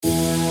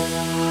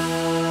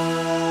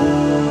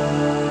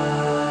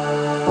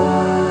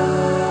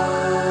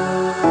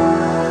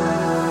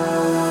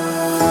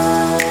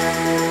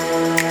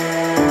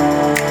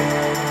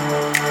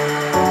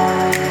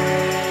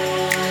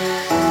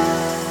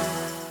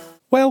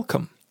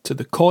Welcome to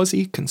the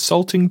Causey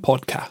Consulting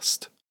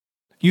Podcast.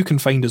 You can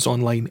find us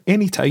online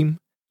anytime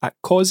at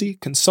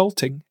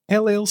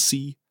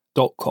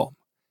causeyconsultingllc.com.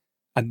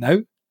 And now,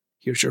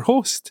 here's your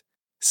host,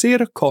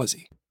 Sarah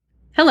Causey.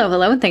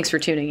 Hello, and thanks for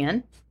tuning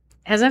in.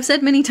 As I've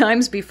said many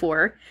times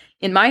before,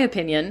 in my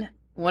opinion,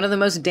 one of the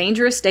most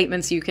dangerous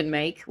statements you can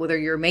make, whether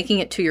you're making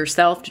it to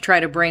yourself to try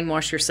to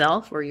brainwash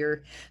yourself, or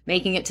you're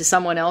making it to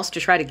someone else to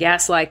try to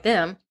gaslight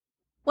them,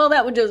 well,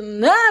 that would just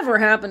never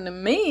happen to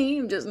me.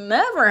 It would just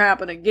never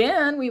happen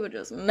again. We would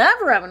just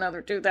never have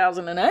another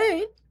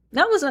 2008.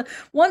 That was a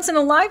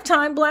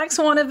once-in-a-lifetime black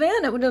swan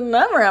event. It would just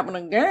never happen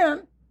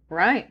again.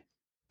 Right.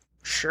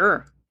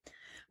 Sure.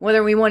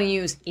 Whether we want to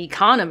use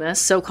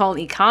economists, so-called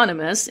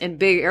economists, in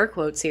big air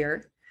quotes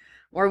here,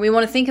 or we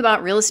want to think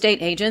about real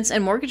estate agents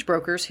and mortgage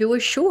brokers who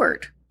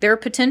assured their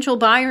potential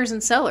buyers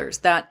and sellers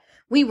that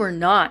we were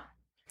not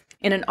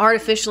in an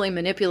artificially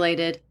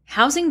manipulated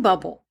housing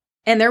bubble.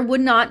 And there would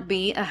not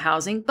be a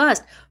housing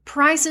bust.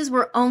 Prices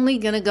were only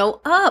going to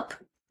go up.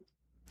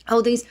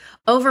 Oh, these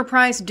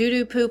overpriced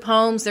doo-doo poop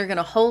homes, they're going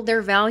to hold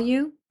their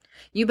value.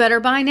 You better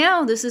buy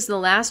now. This is the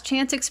last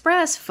chance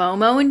express,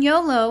 FOMO and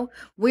YOLO.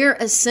 We're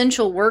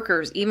essential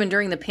workers, even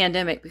during the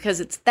pandemic, because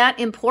it's that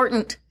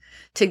important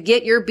to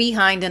get your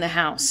behind in a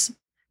house.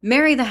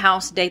 Marry the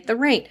house, date the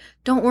rate.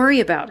 Don't worry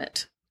about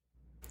it.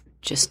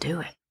 Just do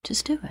it.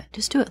 Just do it.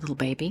 Just do it, little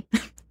baby.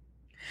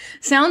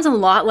 Sounds a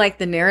lot like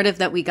the narrative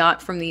that we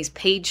got from these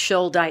paid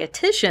shill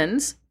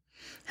dietitians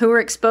who were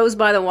exposed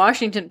by the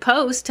Washington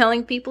Post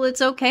telling people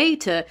it's okay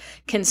to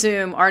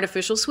consume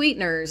artificial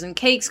sweeteners and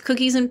cakes,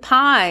 cookies, and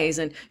pies,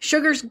 and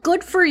sugar's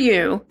good for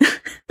you.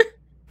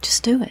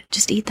 Just do it.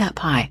 Just eat that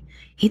pie.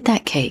 Eat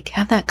that cake.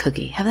 Have that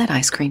cookie. Have that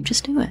ice cream.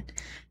 Just do it.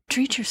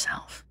 Treat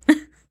yourself.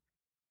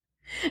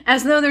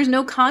 As though there's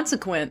no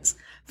consequence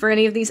for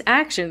any of these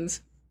actions.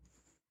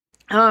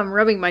 Oh, I'm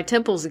rubbing my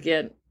temples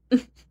again.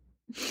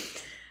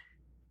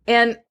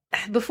 And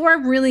before I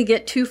really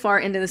get too far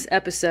into this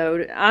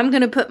episode, I'm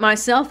going to put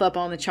myself up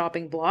on the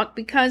chopping block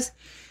because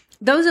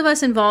those of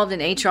us involved in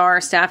HR,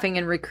 staffing,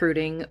 and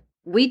recruiting,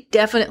 we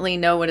definitely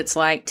know what it's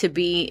like to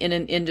be in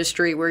an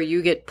industry where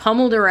you get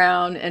pummeled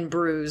around and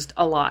bruised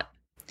a lot.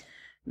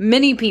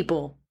 Many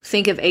people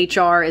think of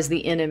HR as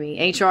the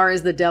enemy. HR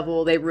is the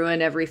devil. They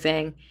ruin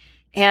everything.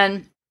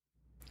 And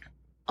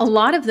a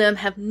lot of them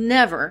have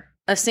never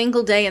a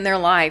single day in their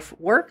life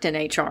worked in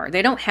HR.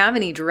 They don't have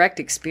any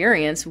direct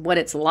experience what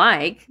it's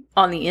like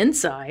on the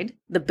inside,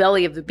 the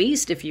belly of the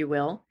beast, if you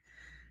will.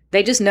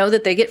 They just know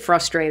that they get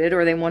frustrated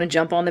or they want to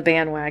jump on the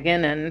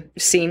bandwagon and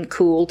seem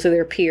cool to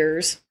their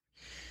peers.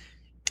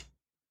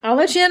 I'll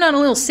let you in on a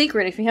little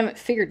secret if you haven't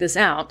figured this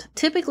out.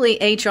 Typically,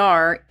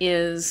 HR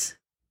is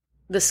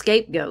the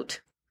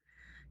scapegoat.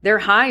 They're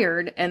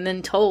hired and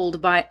then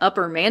told by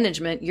upper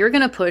management, you're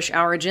going to push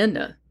our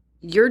agenda.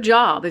 Your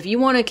job, if you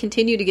want to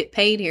continue to get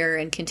paid here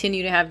and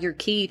continue to have your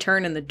key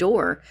turn in the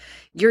door,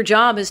 your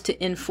job is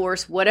to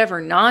enforce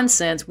whatever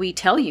nonsense we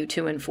tell you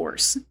to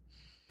enforce.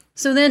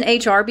 So then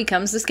HR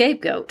becomes the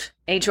scapegoat.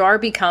 HR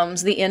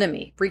becomes the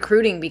enemy.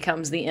 Recruiting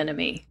becomes the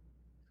enemy.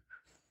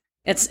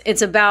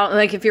 It's about,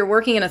 like, if you're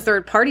working in a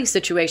third-party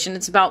situation,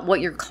 it's about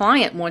what your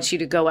client wants you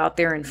to go out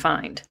there and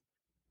find.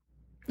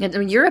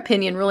 And your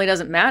opinion really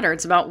doesn't matter.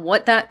 It's about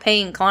what that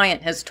paying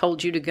client has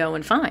told you to go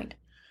and find.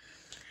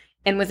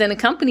 And within a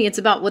company, it's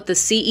about what the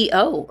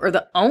CEO or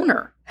the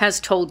owner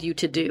has told you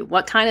to do,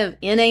 what kind of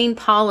inane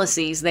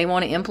policies they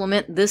want to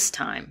implement this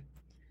time.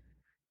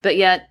 But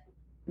yet,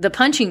 the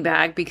punching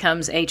bag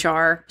becomes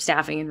HR,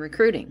 staffing, and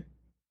recruiting.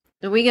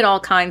 And we get all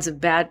kinds of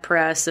bad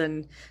press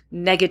and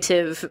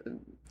negative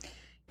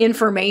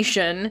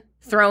information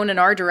thrown in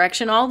our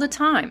direction all the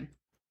time.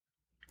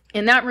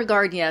 In that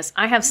regard, yes,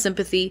 I have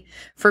sympathy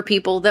for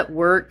people that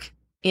work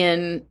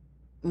in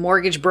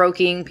mortgage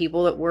broking,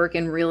 people that work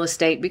in real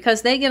estate,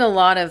 because they get a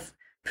lot of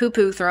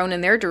poo-poo thrown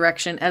in their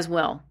direction as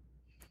well.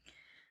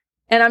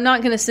 And I'm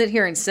not going to sit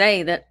here and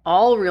say that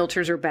all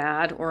realtors are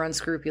bad or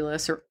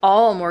unscrupulous, or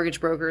all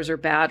mortgage brokers are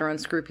bad or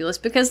unscrupulous,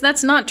 because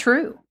that's not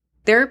true.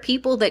 There are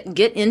people that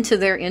get into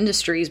their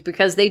industries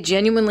because they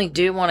genuinely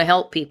do want to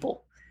help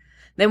people.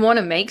 They want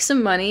to make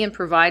some money and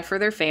provide for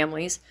their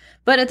families,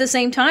 but at the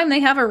same time,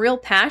 they have a real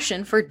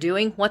passion for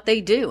doing what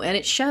they do, and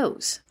it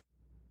shows.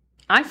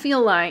 I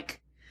feel like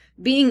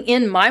being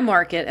in my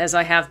market, as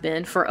I have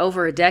been for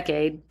over a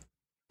decade,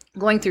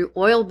 going through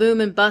oil boom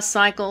and bust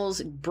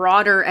cycles,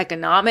 broader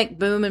economic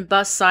boom and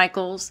bust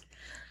cycles,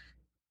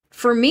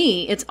 for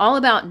me, it's all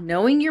about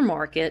knowing your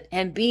market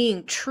and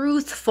being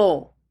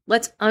truthful.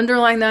 Let's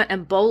underline that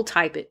and bold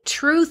type it.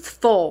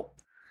 Truthful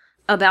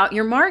about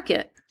your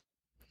market.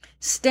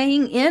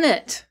 Staying in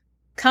it,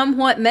 come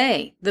what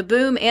may, the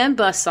boom and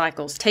bust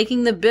cycles,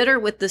 taking the bitter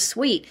with the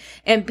sweet,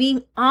 and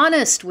being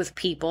honest with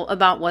people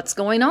about what's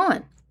going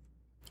on.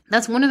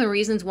 That's one of the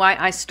reasons why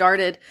I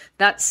started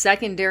that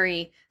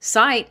secondary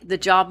site, the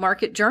Job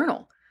Market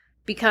Journal,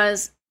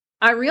 because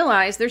I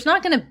realize there's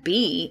not going to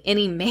be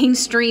any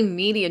mainstream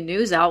media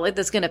news outlet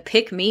that's going to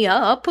pick me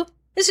up.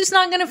 It's just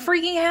not going to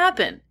freaking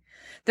happen.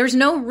 There's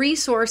no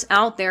resource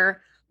out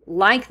there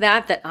like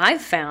that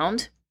I've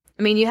found.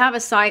 I mean, you have a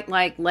site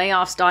like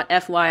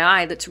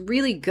layoffs.fyi that's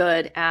really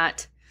good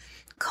at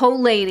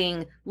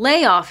collating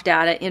layoff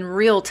data in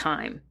real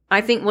time.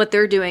 I think what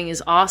they're doing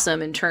is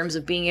awesome in terms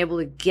of being able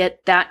to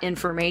get that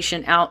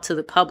information out to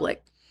the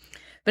public.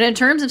 But in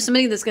terms of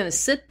somebody that's going to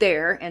sit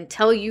there and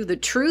tell you the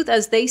truth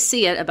as they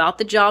see it about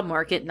the job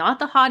market, not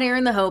the hot air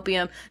and the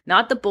hopium,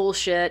 not the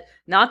bullshit,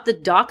 not the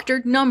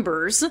doctored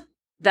numbers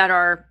that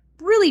are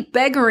really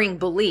beggaring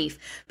belief,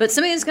 but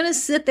somebody that's going to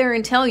sit there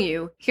and tell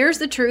you, here's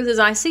the truth as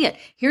I see it.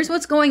 Here's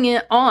what's going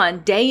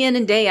on day in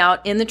and day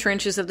out in the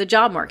trenches of the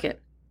job market.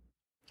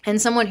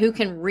 And someone who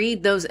can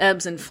read those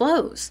ebbs and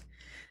flows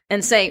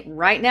and say,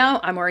 right now,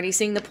 I'm already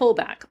seeing the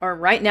pullback, or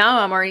right now,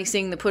 I'm already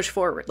seeing the push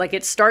forward. Like,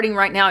 it's starting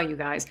right now, you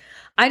guys.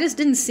 I just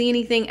didn't see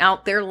anything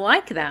out there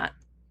like that.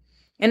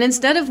 And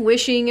instead of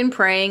wishing and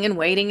praying and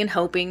waiting and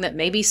hoping that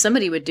maybe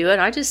somebody would do it,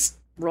 I just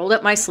rolled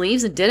up my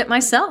sleeves and did it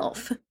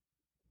myself.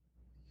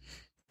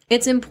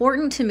 It's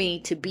important to me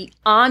to be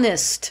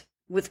honest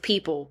with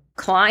people,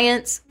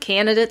 clients,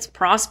 candidates,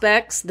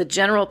 prospects, the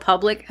general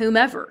public,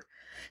 whomever,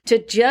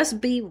 to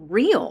just be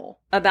real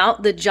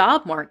about the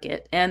job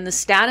market and the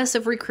status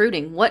of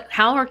recruiting.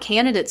 How are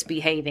candidates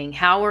behaving?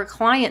 How are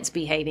clients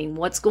behaving?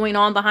 What's going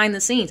on behind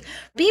the scenes?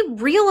 Be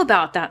real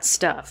about that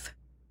stuff.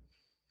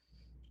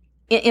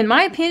 In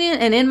my opinion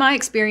and in my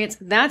experience,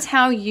 that's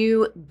how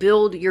you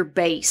build your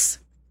base.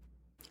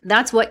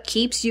 That's what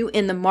keeps you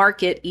in the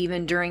market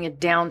even during a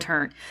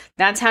downturn.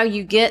 That's how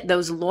you get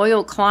those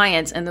loyal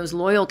clients and those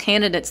loyal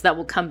candidates that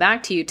will come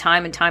back to you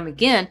time and time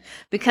again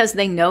because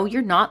they know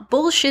you're not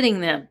bullshitting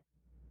them.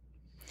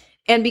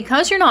 And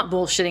because you're not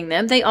bullshitting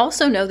them, they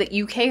also know that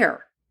you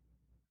care.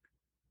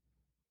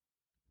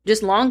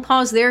 Just long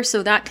pause there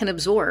so that can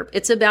absorb.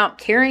 It's about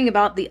caring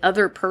about the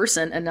other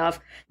person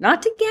enough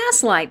not to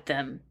gaslight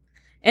them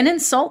and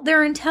insult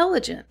their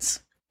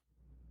intelligence.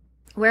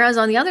 Whereas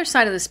on the other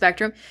side of the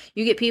spectrum,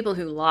 you get people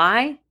who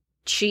lie,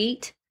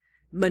 cheat,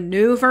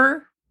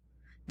 maneuver.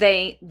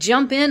 They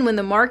jump in when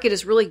the market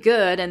is really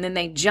good, and then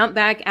they jump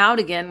back out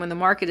again when the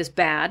market is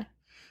bad.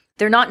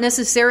 They're not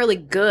necessarily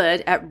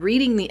good at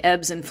reading the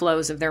ebbs and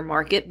flows of their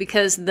market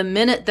because the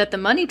minute that the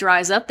money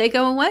dries up, they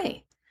go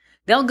away.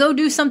 They'll go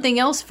do something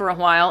else for a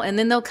while, and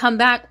then they'll come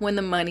back when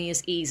the money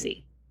is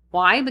easy.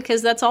 Why?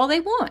 Because that's all they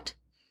want.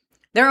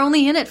 They're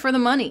only in it for the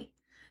money.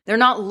 They're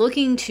not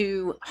looking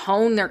to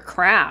hone their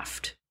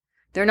craft.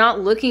 They're not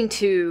looking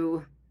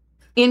to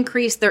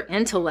increase their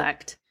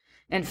intellect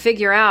and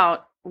figure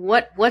out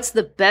what's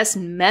the best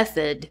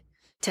method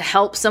to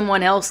help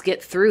someone else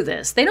get through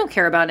this. They don't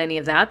care about any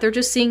of that. They're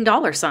just seeing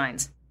dollar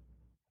signs.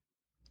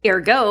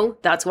 Ergo,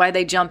 that's why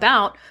they jump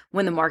out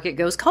when the market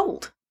goes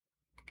cold.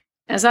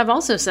 As I've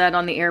also said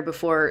on the air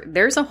before,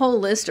 there's a whole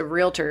list of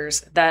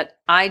realtors that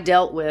I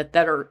dealt with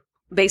that are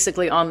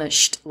basically on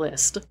the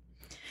list.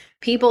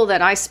 People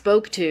that I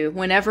spoke to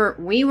whenever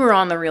we were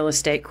on the real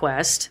estate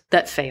quest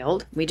that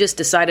failed. We just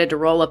decided to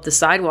roll up the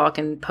sidewalk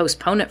and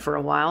postpone it for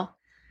a while.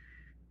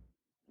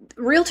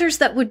 Realtors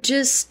that would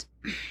just...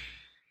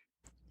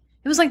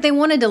 It was like they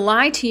wanted to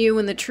lie to you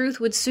when the truth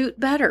would suit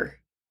better.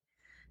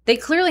 They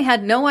clearly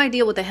had no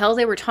idea what the hell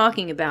they were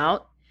talking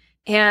about.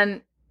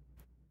 And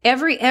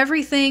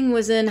everything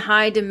was in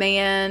high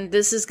demand.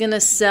 This is going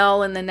to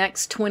sell in the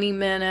next 20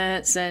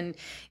 minutes. And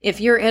if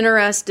you're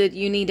interested,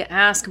 you need to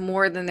ask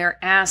more than they're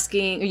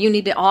asking, or you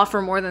need to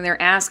offer more than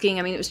they're asking.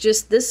 I mean, it was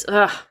just this,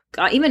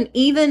 God,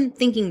 even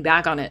thinking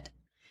back on it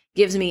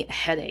gives me a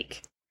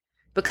headache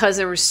because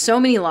there were so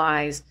many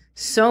lies,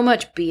 so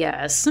much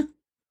BS,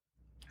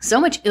 so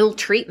much ill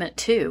treatment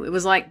too. It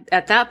was like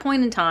at that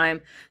point in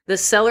time, the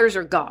sellers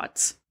are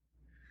gods.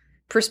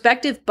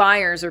 Prospective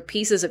buyers are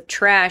pieces of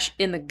trash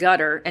in the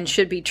gutter and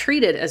should be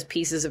treated as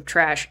pieces of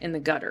trash in the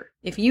gutter.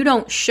 If you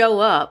don't show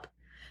up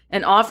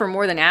and offer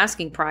more than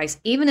asking price,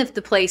 even if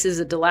the place is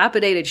a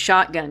dilapidated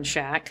shotgun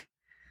shack,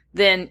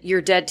 then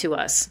you're dead to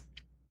us.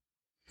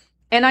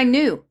 And I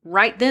knew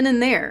right then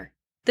and there,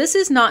 this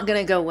is not going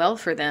to go well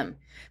for them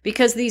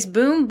because these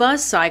boom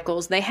bust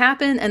cycles, they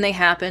happen and they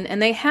happen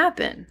and they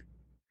happen.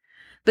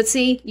 But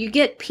see, you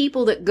get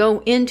people that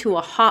go into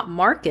a hot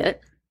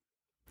market.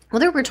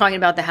 Whether we're talking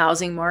about the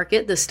housing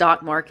market, the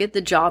stock market,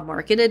 the job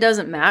market, it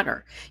doesn't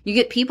matter. You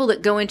get people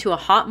that go into a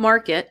hot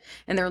market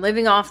and they're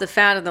living off the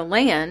fat of the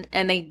land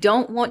and they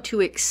don't want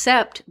to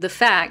accept the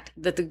fact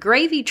that the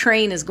gravy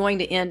train is going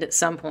to end at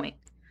some point.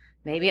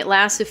 Maybe it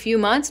lasts a few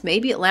months,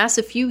 maybe it lasts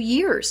a few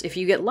years if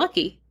you get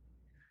lucky.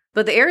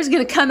 But the air is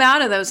going to come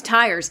out of those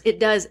tires. It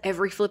does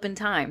every flipping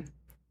time.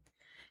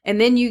 And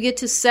then you get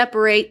to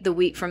separate the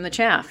wheat from the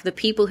chaff. The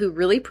people who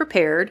really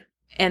prepared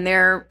and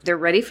they're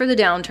ready for the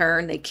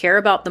downturn. They care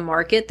about the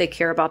market. They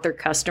care about their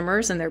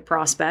customers and their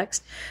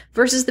prospects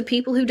versus the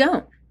people who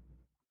don't.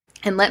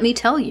 And let me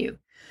tell you,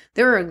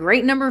 there are a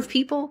great number of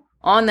people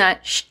on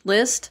that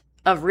list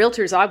of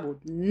realtors I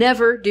would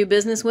never do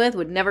business with,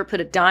 would never put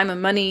a dime of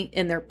money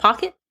in their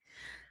pocket.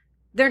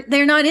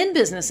 They're not in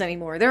business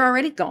anymore. They're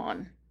already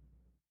gone.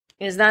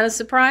 Is that a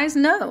surprise?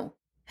 No.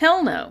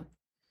 Hell no.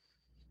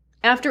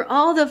 After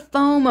all the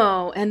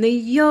FOMO and the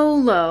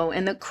YOLO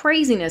and the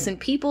craziness and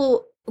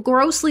people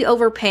grossly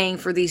overpaying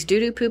for these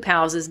doo-doo poop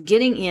houses,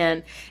 getting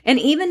in, and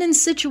even in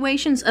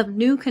situations of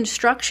new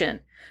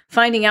construction,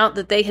 finding out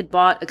that they had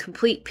bought a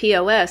complete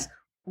POS,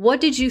 what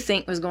did you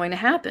think was going to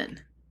happen?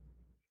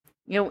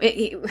 Dobro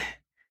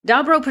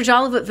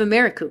Prajalovat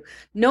Vimeriku.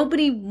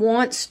 Nobody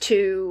wants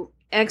to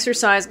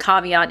exercise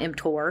caveat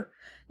emptor.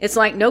 It's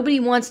like nobody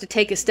wants to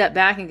take a step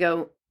back and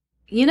go,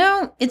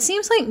 it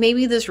seems like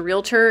maybe this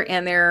realtor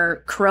and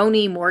their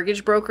crony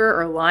mortgage broker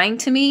are lying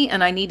to me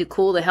and I need to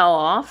cool the hell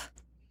off.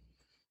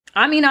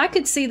 I mean, I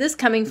could see this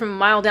coming from a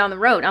mile down the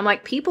road. I'm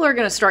like, people are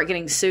going to start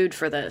getting sued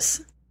for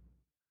this.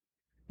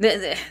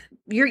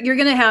 You're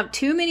going to have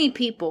too many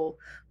people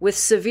with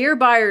severe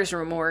buyer's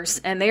remorse,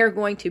 and they are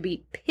going to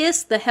be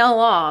pissed the hell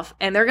off,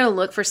 and they're going to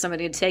look for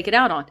somebody to take it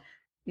out on.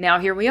 Now,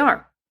 here we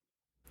are.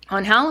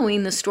 On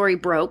Halloween, the story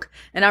broke,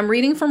 and I'm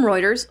reading from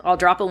Reuters. I'll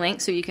drop a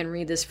link so you can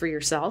read this for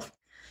yourself.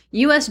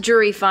 U.S.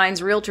 jury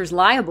finds realtors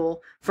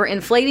liable for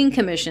inflating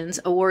commissions,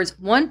 awards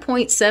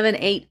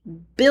 $1.78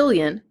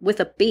 billion, with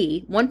a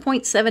B,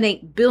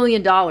 $1.78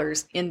 billion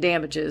in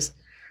damages.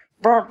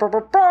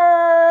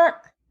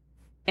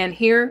 And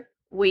here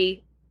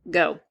we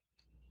go.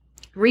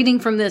 Reading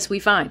from this, we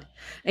find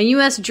a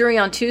U.S. jury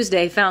on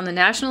Tuesday found the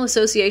National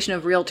Association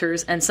of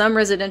Realtors and some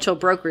residential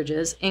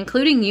brokerages,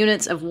 including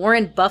units of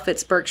Warren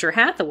Buffett's Berkshire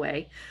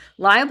Hathaway,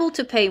 liable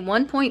to pay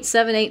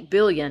 $1.78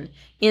 billion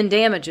in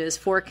damages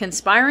for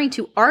conspiring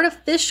to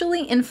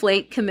artificially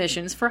inflate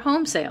commissions for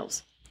home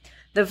sales.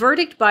 The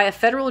verdict by a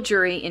federal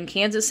jury in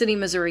Kansas City,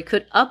 Missouri,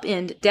 could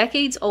upend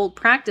decades-old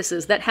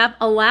practices that have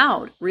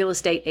allowed real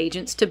estate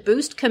agents to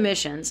boost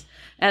commissions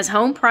as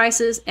home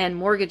prices and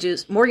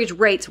mortgage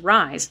rates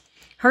rise,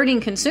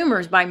 hurting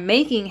consumers by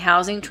making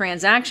housing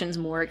transactions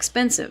more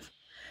expensive.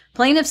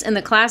 Plaintiffs in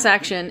the class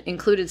action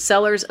included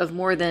sellers of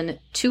more than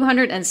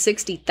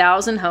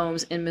 260,000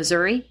 homes in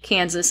Missouri,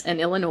 Kansas, and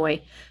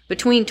Illinois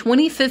between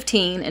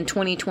 2015 and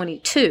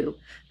 2022,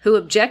 who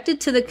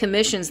objected to the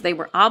commissions they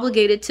were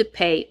obligated to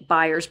pay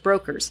buyers'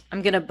 brokers.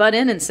 I'm going to butt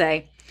in and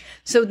say,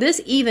 so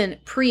this even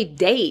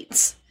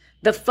predates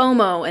the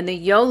FOMO and the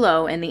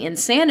YOLO and the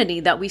insanity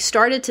that we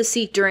started to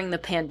see during the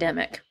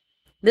pandemic.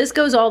 This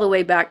goes all the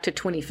way back to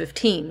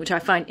 2015, which I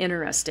find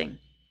interesting.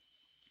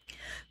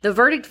 The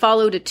verdict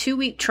followed a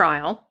 2-week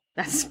trial.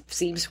 That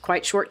seems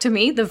quite short to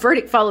me. The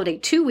verdict followed a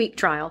 2-week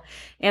trial,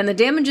 and the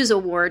damages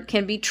award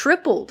can be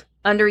tripled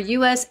under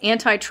U.S.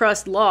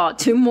 antitrust law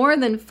to more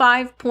than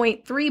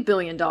 $5.3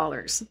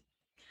 billion.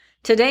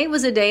 Today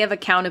was a day of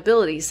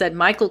accountability, said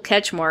Michael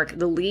Ketchmark,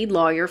 the lead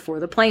lawyer for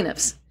the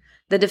plaintiffs.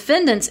 The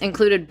defendants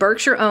included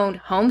Berkshire-owned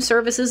Home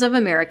Services of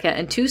America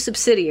and 2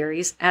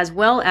 subsidiaries, as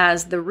well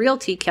as the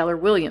realty Keller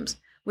Williams,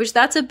 which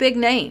that's a big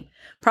name.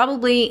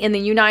 Probably in the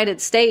United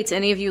States,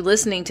 any of you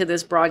listening to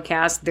this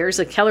broadcast, there's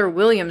a Keller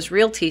Williams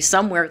Realty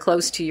somewhere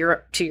close to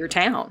your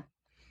town.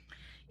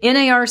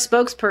 NAR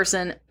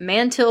spokesperson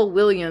Mantil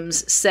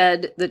Williams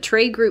said the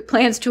trade group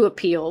plans to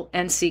appeal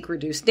and seek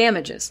reduced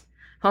damages.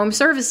 Home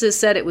Services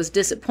said it was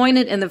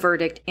disappointed in the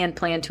verdict and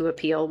planned to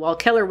appeal, while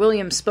Keller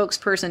Williams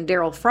spokesperson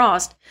Daryl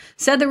Frost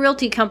said the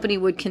realty company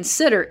would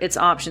consider its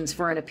options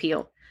for an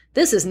appeal.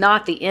 This is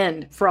not the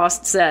end,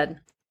 Frost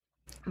said.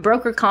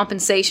 Broker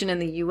compensation in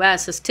the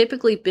U.S. has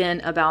typically been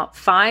about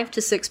 5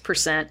 to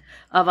 6%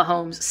 of a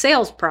home's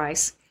sales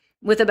price,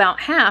 with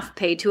about half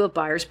paid to a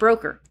buyer's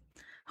broker.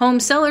 Home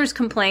sellers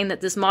complain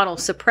that this model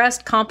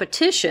suppressed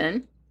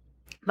competition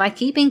by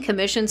keeping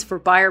commissions for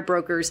buyer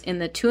brokers in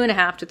the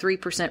 2.5% to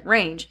 3%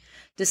 range,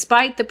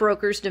 despite the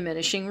broker's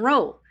diminishing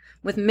role,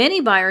 with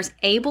many buyers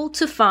able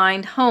to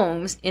find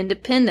homes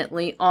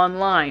independently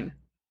online.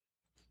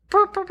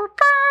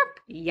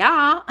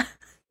 Yeah.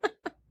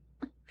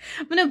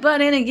 I'm going to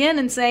butt in again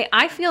and say,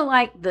 I feel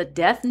like the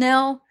death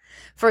knell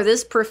for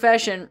this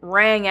profession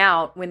rang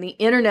out when the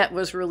internet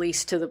was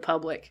released to the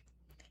public.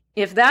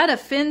 If that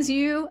offends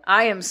you,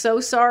 I am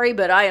so sorry,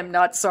 but I am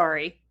not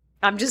sorry.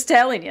 I'm just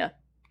telling you.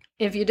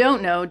 If you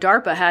don't know,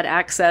 DARPA had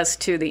access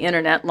to the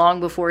internet long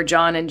before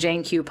John and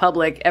Jane Q.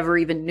 Public ever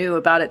even knew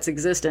about its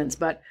existence.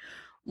 But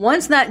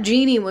once that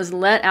genie was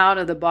let out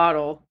of the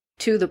bottle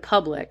to the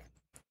public,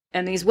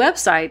 and these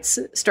websites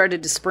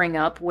started to spring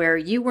up where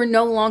you were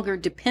no longer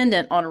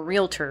dependent on a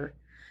realtor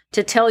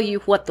to tell you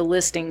what the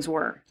listings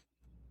were.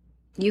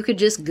 You could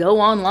just go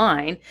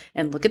online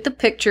and look at the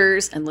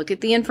pictures and look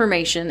at the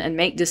information and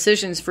make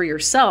decisions for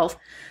yourself.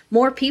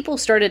 More people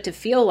started to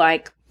feel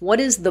like, what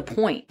is the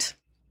point?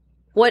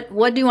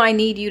 What do I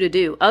need you to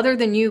do other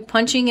than you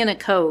punching in a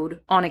code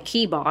on a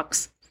key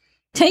box,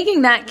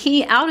 taking that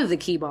key out of the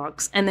key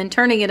box and then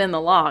turning it in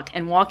the lock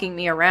and walking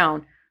me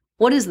around?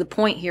 What is the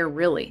point here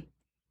really?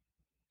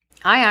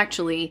 I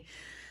actually,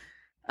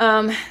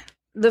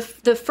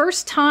 the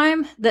first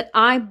time that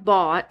I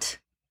bought,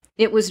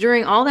 it was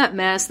during all that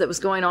mess that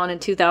was going on in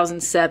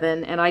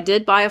 2007, and I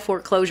did buy a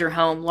foreclosure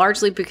home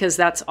largely because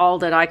that's all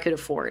that I could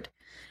afford.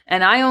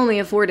 And I only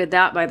afforded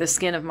that by the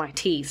skin of my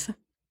teeth.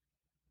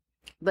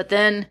 But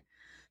then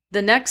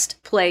the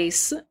next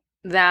place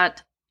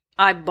that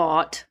I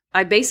bought,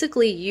 I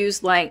basically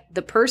used like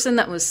the person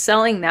that was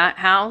selling that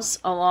house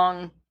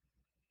along.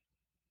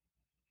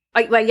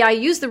 I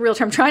used the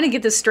realtor. I'm trying to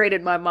get this straight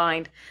in my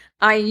mind.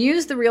 I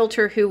used the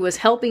realtor who was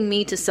helping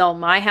me to sell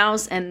my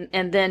house, and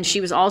then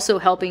she was also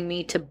helping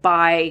me to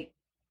buy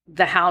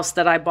the house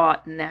that I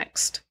bought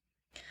next.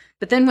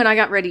 But then when I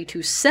got ready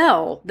to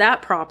sell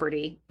that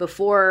property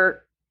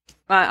before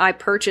I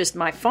purchased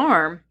my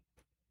farm,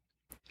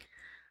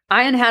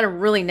 I had a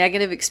really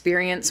negative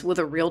experience with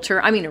a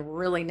realtor. I mean, a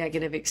really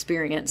negative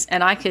experience.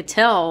 And I could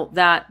tell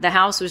that the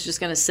house was just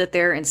going to sit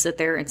there and sit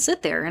there and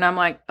sit there. And I'm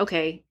like,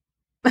 okay,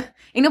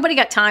 ain't nobody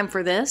got time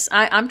for this.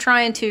 I'm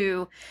trying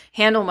to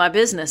handle my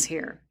business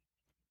here.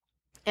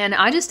 And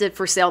I just did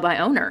for sale by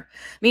owner.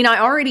 I mean, I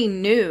already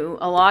knew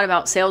a lot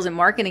about sales and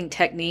marketing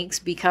techniques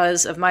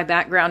because of my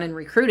background in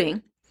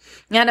recruiting.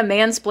 I had a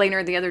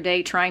mansplainer the other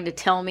day trying to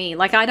tell me,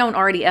 like I don't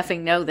already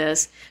effing know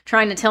this,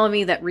 trying to tell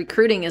me that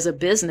recruiting is a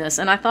business.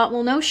 And I thought,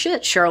 well, no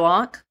shit,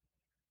 Sherlock.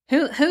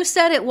 Who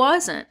said it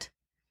wasn't?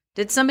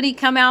 Did somebody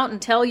come out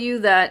and tell you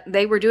that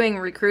they were doing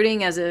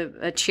recruiting as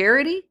a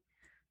charity?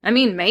 I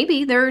mean,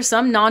 maybe there are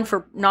some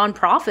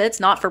nonprofits,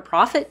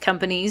 not-for-profit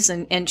companies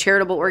and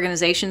charitable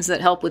organizations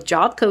that help with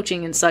job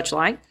coaching and such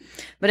like.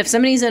 But if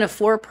somebody's in a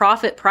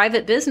for-profit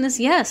private business,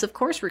 yes, of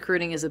course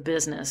recruiting is a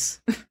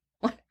business.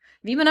 What?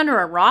 Have you been under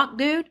a rock,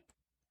 dude?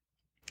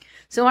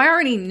 So I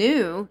already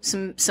knew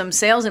some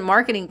sales and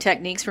marketing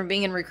techniques from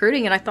being in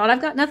recruiting, and I thought I've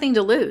got nothing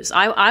to lose.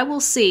 I will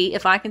see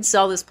if I can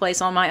sell this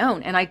place on my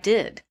own, and I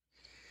did.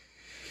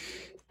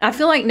 I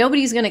feel like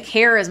nobody's going to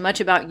care as much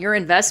about your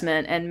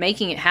investment and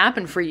making it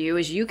happen for you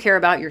as you care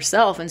about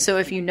yourself. And so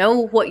if you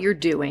know what you're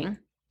doing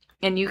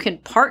and you can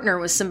partner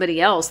with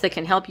somebody else that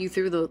can help you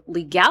through the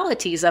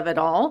legalities of it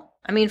all,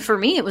 I mean, for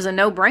me, it was a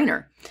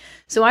no-brainer.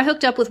 So I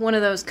hooked up with one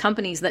of those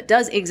companies that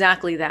does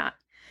exactly that.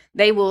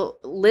 They will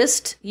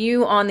list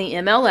you on the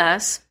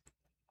MLS,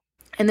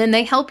 and then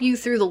they help you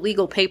through the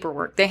legal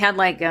paperwork. They had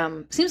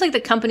seems like the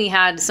company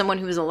had someone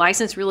who was a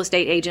licensed real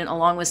estate agent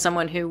along with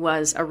someone who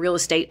was a real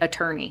estate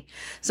attorney.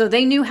 So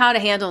they knew how to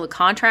handle the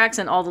contracts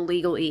and all the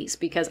legalese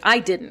because I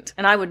didn't.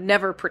 And I would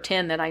never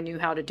pretend that I knew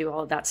how to do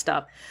all of that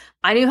stuff.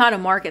 I knew how to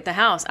market the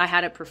house. I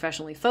had it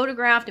professionally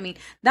photographed. I mean,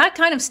 that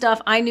kind of stuff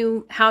I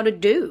knew how to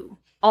do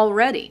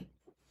already.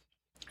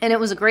 And it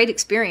was a great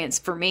experience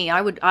for me.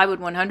 I would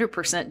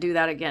 100% do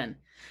that again.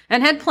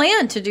 And had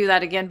planned to do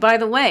that again. By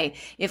the way,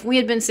 if we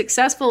had been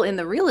successful in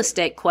the real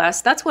estate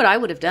quest, that's what I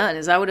would have done,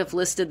 is I would have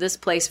listed this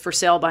place for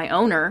sale by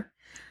owner,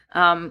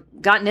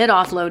 gotten it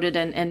offloaded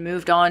and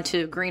moved on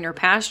to greener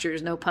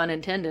pastures, no pun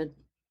intended.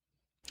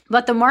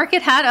 But the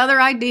market had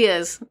other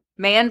ideas.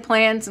 Man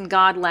plans and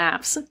God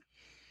laughs.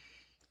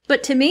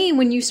 But to me,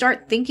 when you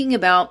start thinking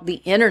about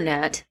the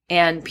internet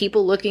and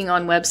people looking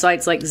on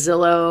websites like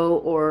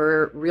Zillow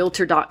or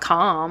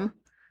realtor.com,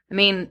 I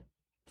mean,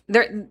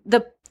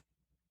 the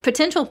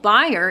potential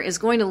buyer is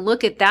going to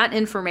look at that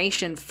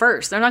information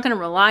first. They're not going to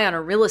rely on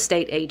a real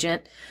estate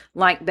agent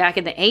like back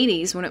in the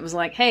 80s when it was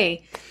like,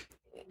 hey,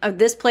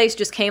 this place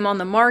just came on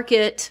the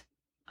market.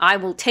 I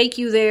will take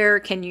you there.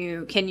 Can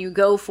you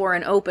go for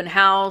an open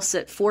house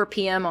at 4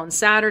 p.m. on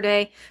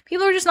Saturday?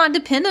 People are just not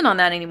dependent on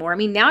that anymore. I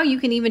mean, now you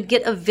can even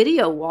get a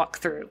video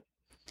walkthrough.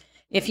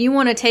 If you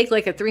want to take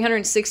like a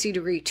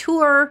 360-degree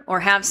tour or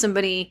have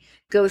somebody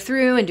go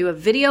through and do a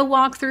video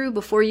walkthrough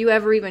before you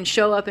ever even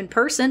show up in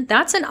person,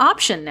 that's an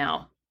option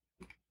now.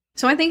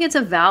 So I think it's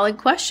a valid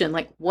question.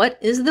 Like, what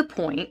is the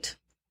point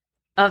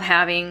of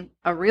having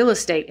a real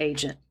estate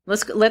agent?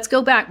 Let's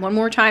go back one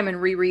more time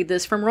and reread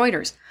this from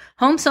Reuters.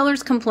 Home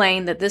sellers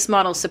complain that this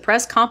model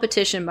suppressed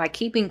competition by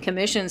keeping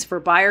commissions for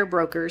buyer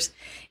brokers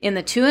in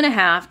the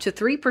 2.5% to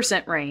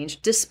 3%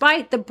 range,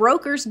 despite the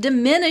broker's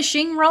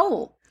diminishing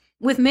role,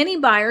 with many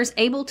buyers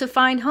able to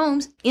find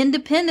homes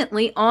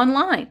independently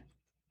online.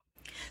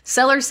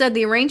 Sellers said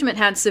the arrangement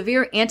had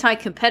severe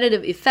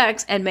anti-competitive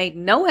effects and made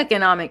no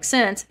economic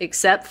sense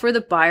except for the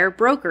buyer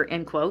broker,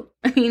 end quote.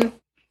 I mean,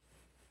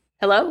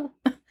 hello?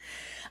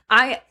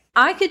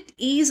 I could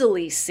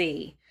easily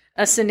see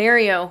a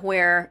scenario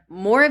where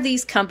more of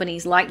these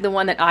companies, like the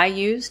one that I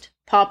used,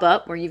 pop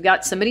up where you've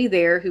got somebody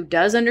there who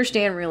does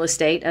understand real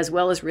estate as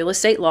well as real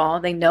estate law.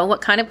 They know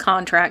what kind of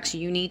contracts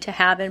you need to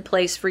have in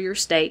place for your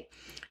state.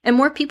 And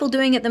more people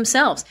doing it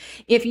themselves.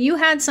 If you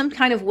had some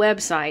kind of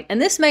website,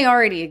 and this may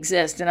already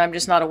exist and I'm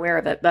just not aware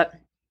of it, but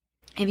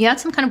if you had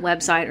some kind of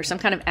website or some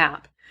kind of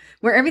app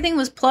where everything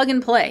was plug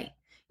and play,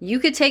 you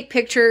could take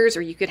pictures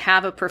or you could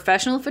have a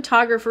professional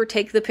photographer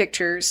take the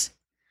pictures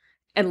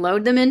and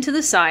load them into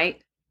the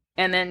site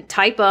and then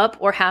type up,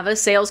 or have a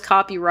sales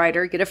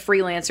copywriter, get a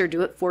freelancer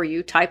do it for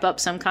you, type up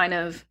some kind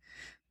of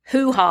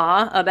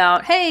hoo-ha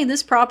about, hey,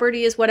 this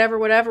property is whatever,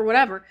 whatever,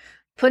 whatever.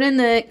 Put in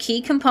the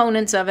key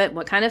components of it.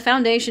 What kind of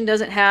foundation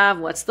does it have?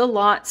 What's the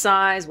lot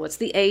size? What's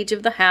the age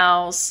of the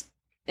house,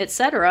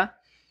 etc.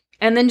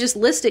 And then just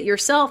list it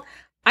yourself.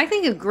 I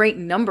think a great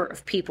number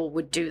of people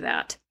would do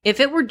that. If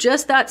it were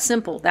just that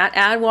simple, that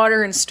add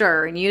water and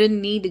stir, and you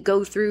didn't need to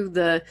go through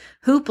the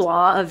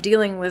hoopla of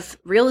dealing with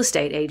real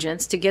estate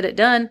agents to get it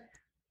done,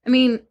 I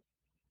mean,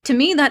 to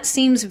me, that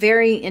seems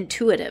very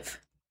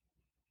intuitive.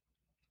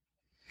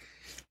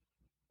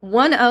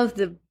 One of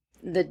the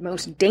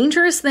most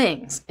dangerous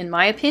things, in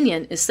my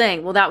opinion, is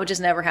saying, well, that would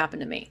just never happen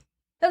to me.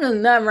 That would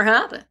never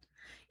happen.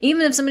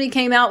 Even if somebody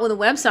came out with a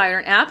website or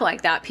an app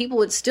like that, people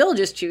would still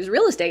just choose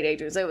real estate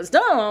agents. It was,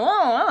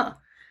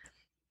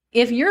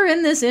 if you're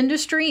in this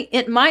industry,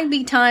 it might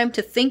be time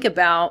to think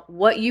about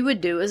what you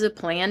would do as a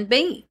plan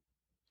B.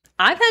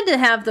 I've had to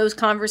have those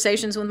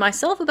conversations with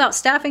myself about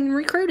staffing and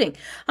recruiting.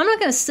 I'm not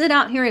going to sit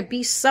out here and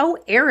be so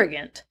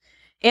arrogant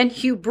and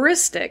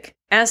hubristic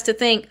as to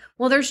think,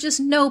 well, there's just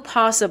no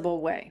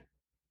possible way.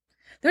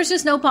 There's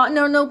just no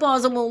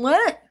possible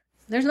what?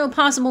 There's no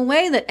possible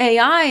way that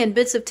AI and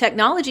bits of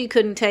technology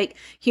couldn't take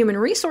human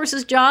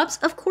resources jobs.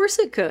 Of course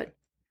it could.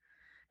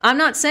 I'm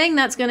not saying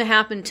that's going to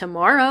happen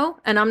tomorrow,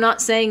 and I'm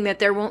not saying that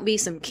there won't be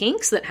some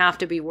kinks that have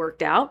to be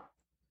worked out.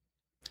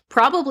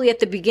 Probably at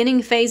the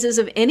beginning phases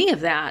of any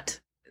of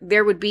that,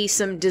 there would be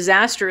some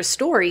disastrous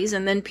stories,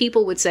 and then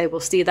people would say, well,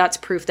 Steve, that's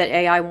proof that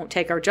AI won't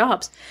take our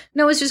jobs.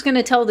 No, it's just going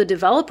to tell the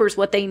developers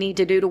what they need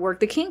to do to work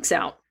the kinks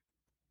out.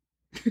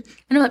 I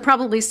know that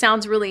probably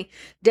sounds really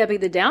Debbie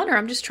the Downer.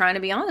 I'm just trying to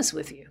be honest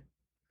with you.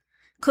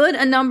 Could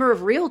a number of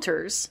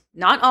realtors,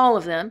 not all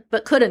of them,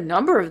 but could a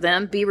number of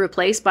them be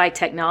replaced by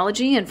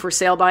technology and for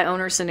sale by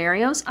owner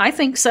scenarios? I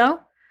think so.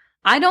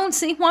 I don't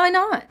see why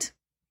not.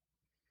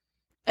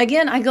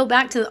 Again, I go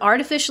back to the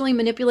artificially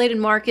manipulated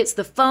markets,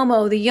 the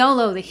FOMO, the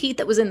YOLO, the heat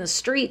that was in the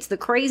streets, the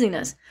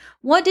craziness.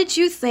 What did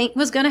you think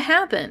was going to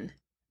happen?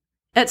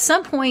 At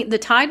some point, the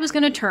tide was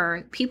going to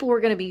turn. People were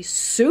going to be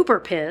super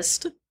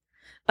pissed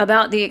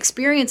about the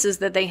experiences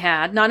that they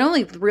had, not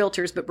only with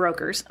realtors, but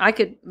brokers. I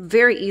could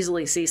very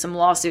easily see some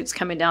lawsuits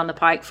coming down the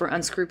pike for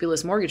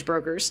unscrupulous mortgage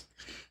brokers.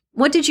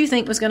 What did you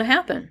think was going to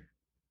happen?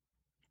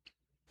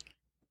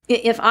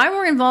 If I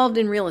were involved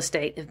in real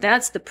estate, if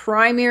that's the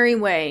primary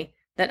way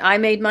that I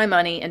made my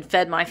money and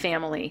fed my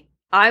family,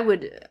 I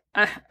would,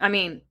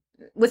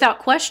 without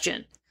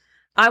question,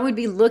 I would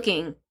be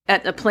looking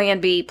at a plan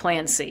B,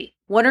 plan C.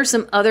 What are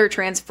some other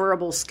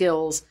transferable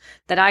skills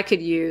that I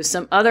could use,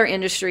 some other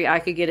industry I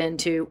could get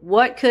into?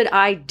 What could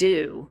I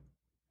do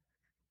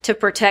to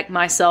protect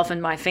myself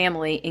and my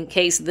family in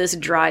case this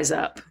dries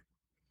up?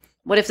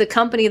 What if the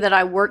company that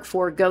I work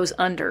for goes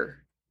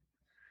under?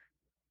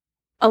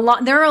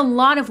 There are a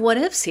lot of what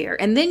ifs here.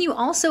 And then you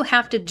also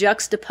have to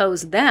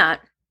juxtapose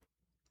that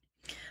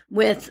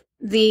with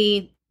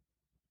the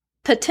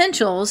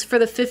potentials for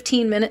the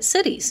 15-minute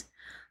cities.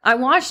 I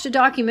watched a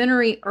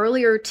documentary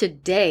earlier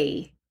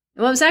today.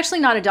 Well, it was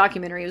actually not a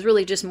documentary. It was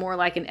really just more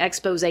like an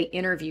expose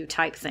interview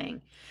type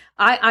thing.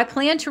 I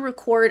plan to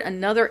record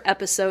another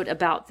episode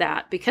about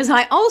that because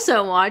I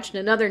also watched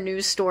another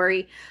news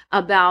story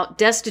about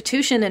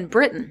destitution in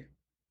Britain.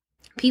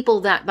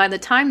 People that by the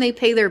time they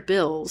pay their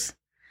bills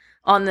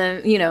on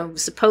the,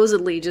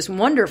 supposedly just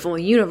wonderful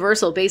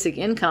universal basic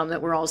income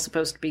that we're all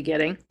supposed to be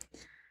getting,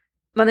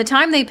 by the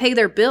time they pay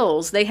their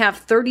bills, they have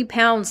 30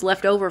 pounds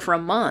left over for a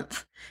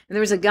month. And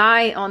there was a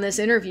guy on this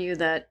interview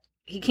that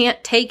he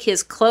can't take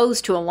his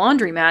clothes to a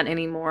laundromat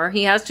anymore.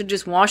 He has to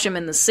just wash them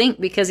in the sink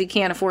because he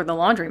can't afford the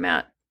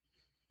laundromat.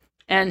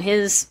 And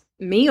his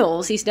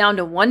meals, he's down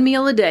to one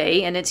meal a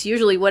day, and it's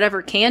usually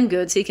whatever canned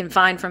goods he can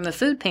find from the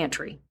food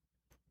pantry.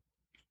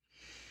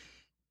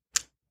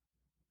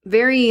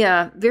 Very,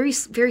 very,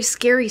 very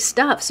scary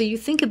stuff. So you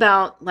think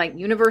about like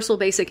universal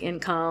basic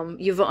income,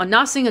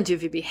 nothing until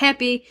you be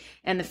happy,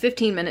 and the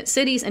 15-minute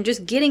cities, and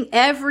just getting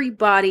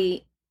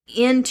everybody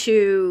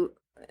into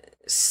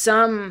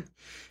some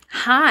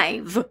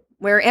hive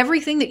where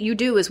everything that you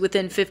do is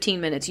within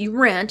 15 minutes. You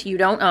rent, you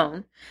don't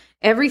own.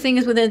 Everything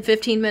is within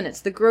 15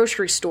 minutes. The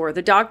grocery store,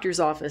 the doctor's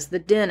office, the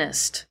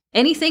dentist,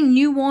 anything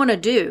you want to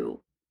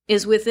do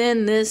is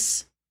within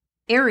this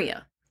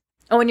area.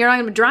 Oh, and you're not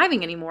even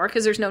driving anymore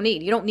because there's no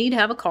need. You don't need to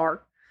have a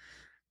car.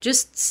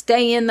 Just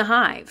stay in the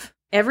hive.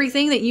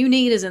 Everything that you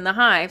need is in the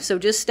hive, so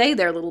just stay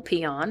there, little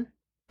peon,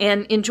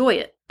 and enjoy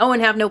it. Oh,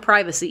 and have no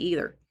privacy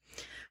either.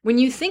 When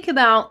you think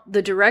about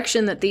the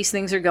direction that these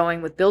things are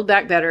going with Build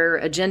Back Better,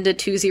 Agenda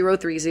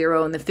 2030,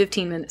 and the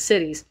 15-minute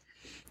cities,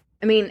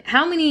 I mean,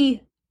 how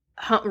many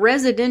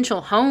residential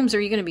homes are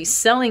you going to be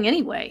selling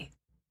anyway?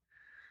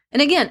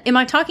 And again, am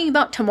I talking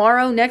about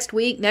tomorrow, next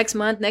week, next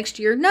month, next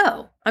year?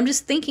 No. I'm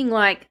just thinking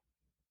like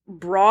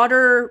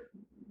broader,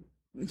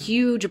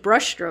 huge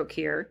brushstroke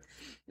here.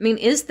 I mean,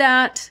 is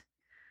that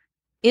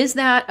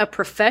a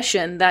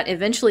profession that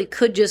eventually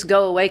could just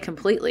go away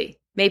completely?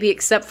 Maybe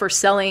except for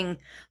selling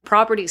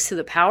properties to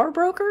the power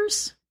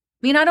brokers?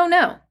 I mean, I don't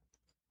know.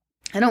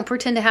 I don't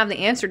pretend to have the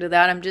answer to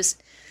that. I'm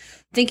just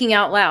thinking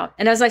out loud.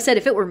 And as I said,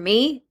 if it were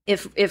me,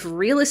 if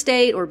real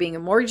estate or being a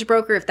mortgage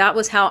broker, if that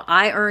was how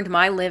I earned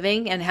my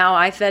living and how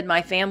I fed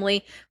my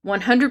family,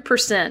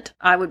 100%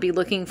 I would be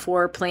looking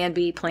for plan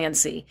B, plan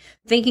C,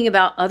 thinking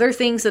about other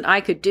things that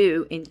I could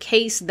do in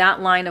case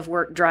that line of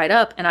work dried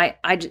up and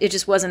it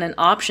just wasn't an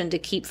option to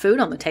keep food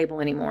on the table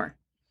anymore.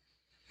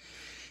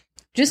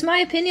 Just my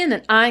opinion,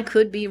 and I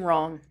could be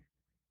wrong.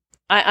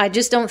 I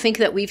just don't think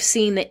that we've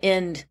seen the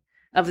end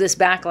of this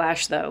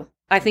backlash, though.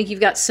 I think you've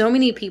got so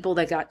many people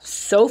that got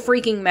so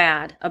freaking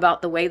mad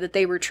about the way that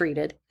they were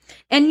treated.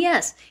 And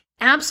yes,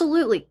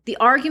 absolutely,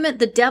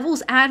 the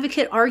devil's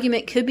advocate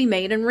argument could be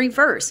made in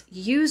reverse.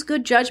 Use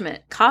good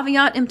judgment.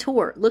 Caveat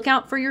emptor. Look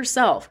out for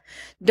yourself.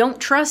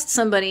 Don't trust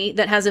somebody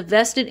that has a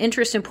vested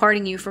interest in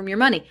parting you from your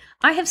money.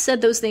 I have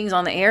said those things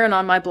on the air and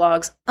on my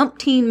blogs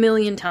umpteen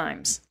million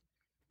times.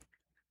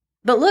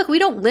 But look, we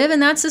don't live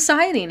in that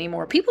society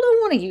anymore. People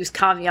don't want to use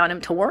caveat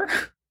emptor.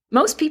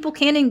 Most people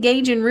can't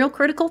engage in real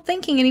critical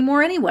thinking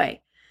anymore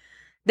anyway.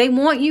 They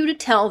want you to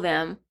tell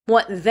them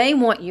what they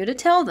want you to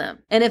tell them.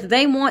 And if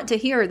they want to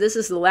hear, this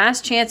is the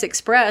last chance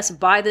express,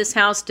 buy this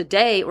house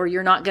today or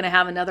you're not going to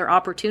have another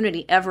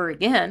opportunity ever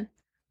again,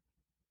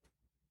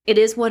 it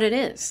is what it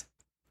is.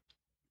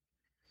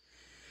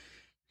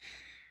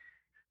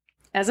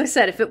 As I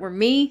said, if it were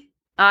me,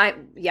 I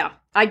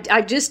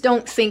just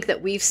don't think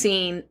that we've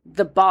seen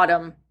the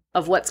bottom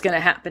of what's going to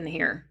happen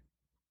here.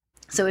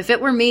 So if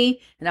it were me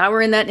and I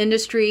were in that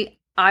industry,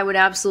 I would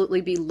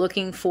absolutely be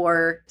looking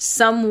for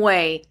some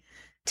way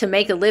to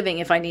make a living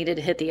if I needed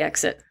to hit the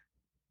exit.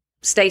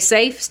 Stay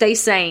safe, stay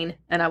sane,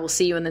 and I will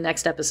see you in the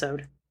next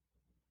episode.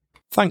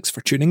 Thanks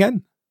for tuning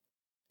in.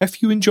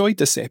 If you enjoyed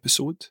this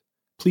episode,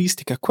 please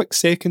take a quick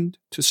second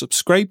to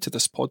subscribe to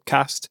this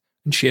podcast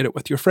and share it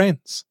with your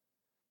friends.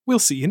 We'll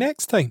see you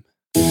next time.